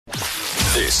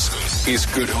This is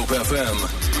Good Hope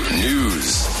FM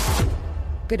News.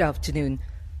 Good afternoon.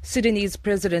 Sudanese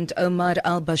President Omar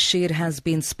Al Bashir has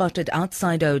been spotted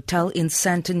outside a hotel in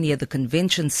Sandton near the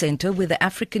convention centre where the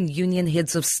African Union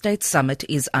Heads of State Summit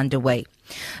is underway.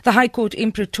 The High Court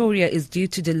in Pretoria is due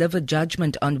to deliver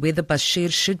judgement on whether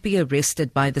Bashir should be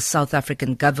arrested by the South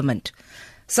African government.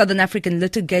 Southern African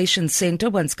Litigation Centre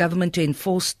wants government to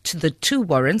enforce the 2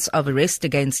 warrants of arrest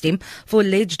against him for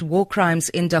alleged war crimes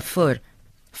in Darfur.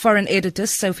 Foreign editor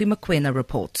Sophie Mokoena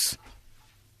reports.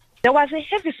 There was a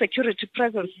heavy security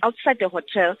presence outside the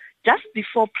hotel just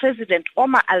before President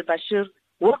Omar Al Bashir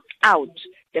walked out.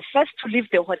 The first to leave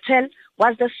the hotel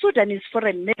was the Sudanese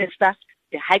Foreign Minister.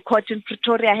 The High Court in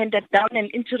Pretoria handed down an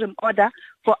interim order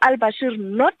for Al Bashir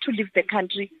not to leave the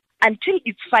country until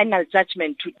its final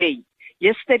judgment today.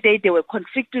 Yesterday, there were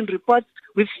conflicting reports,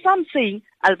 with some saying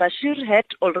Al Bashir had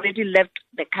already left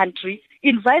the country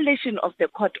in violation of the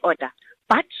court order.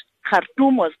 But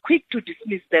Khartoum was quick to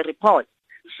dismiss the report.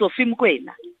 Sophie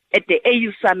Mokoena at the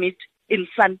AU Summit in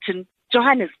Sandton,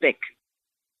 Johannesburg.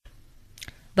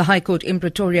 The High Court in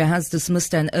Pretoria has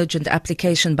dismissed an urgent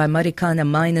application by Marikana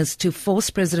miners to force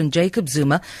President Jacob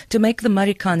Zuma to make the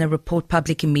Marikana report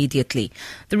public immediately.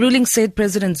 The ruling said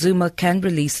President Zuma can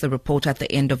release the report at the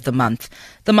end of the month.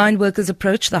 The mine workers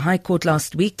approached the High Court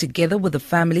last week together with the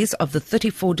families of the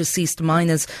 34 deceased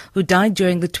miners who died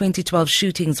during the 2012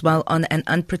 shootings while on an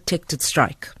unprotected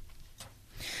strike.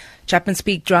 Chapman's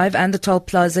Peak Drive and the Toll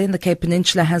Plaza in the Cape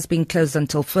Peninsula has been closed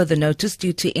until further notice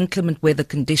due to inclement weather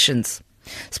conditions.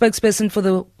 Spokesperson for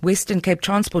the Western Cape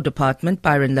Transport Department,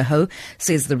 Byron Laho,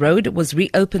 says the road was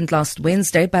reopened last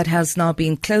Wednesday but has now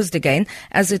been closed again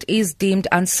as it is deemed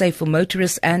unsafe for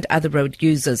motorists and other road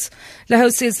users.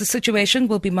 Laho says the situation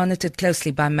will be monitored closely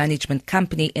by management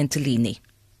company Entelini.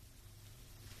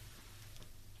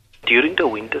 During the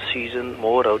winter season,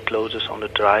 more road closures on the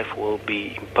drive will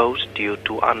be imposed due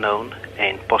to unknown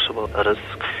and possible risk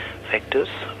factors.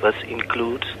 This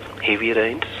includes heavy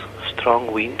rains,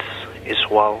 strong winds, as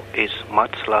well as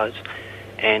mudslides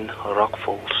and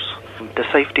rockfalls. The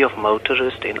safety of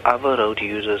motorists and other road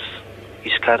users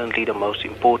is currently the most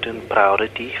important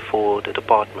priority for the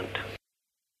department.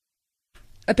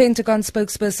 A Pentagon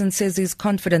spokesperson says he's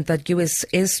confident that U.S.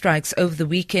 airstrikes over the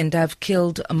weekend have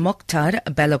killed Mokhtar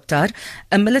Belmokhtar,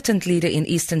 a militant leader in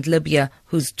eastern Libya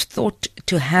who's thought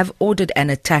to have ordered an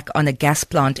attack on a gas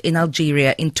plant in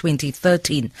Algeria in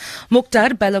 2013. Mokhtar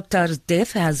Belmokhtar's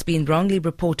death has been wrongly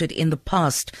reported in the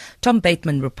past. Tom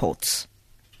Bateman reports.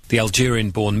 The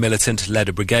Algerian-born militant led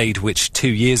a brigade which 2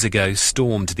 years ago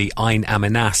stormed the Ain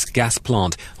Amenas gas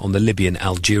plant on the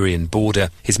Libyan-Algerian border.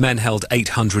 His men held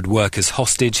 800 workers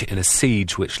hostage in a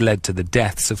siege which led to the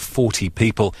deaths of 40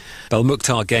 people.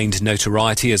 Belmokhtar gained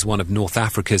notoriety as one of North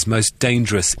Africa's most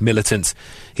dangerous militants.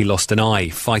 He lost an eye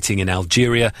fighting in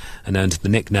Algeria and earned the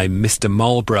nickname Mr.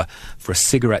 Marlborough for a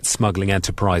cigarette smuggling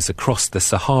enterprise across the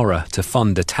Sahara to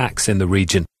fund attacks in the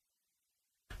region.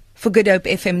 For Good Hope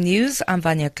FM News, I'm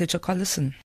Vanya Klitschko-Collison.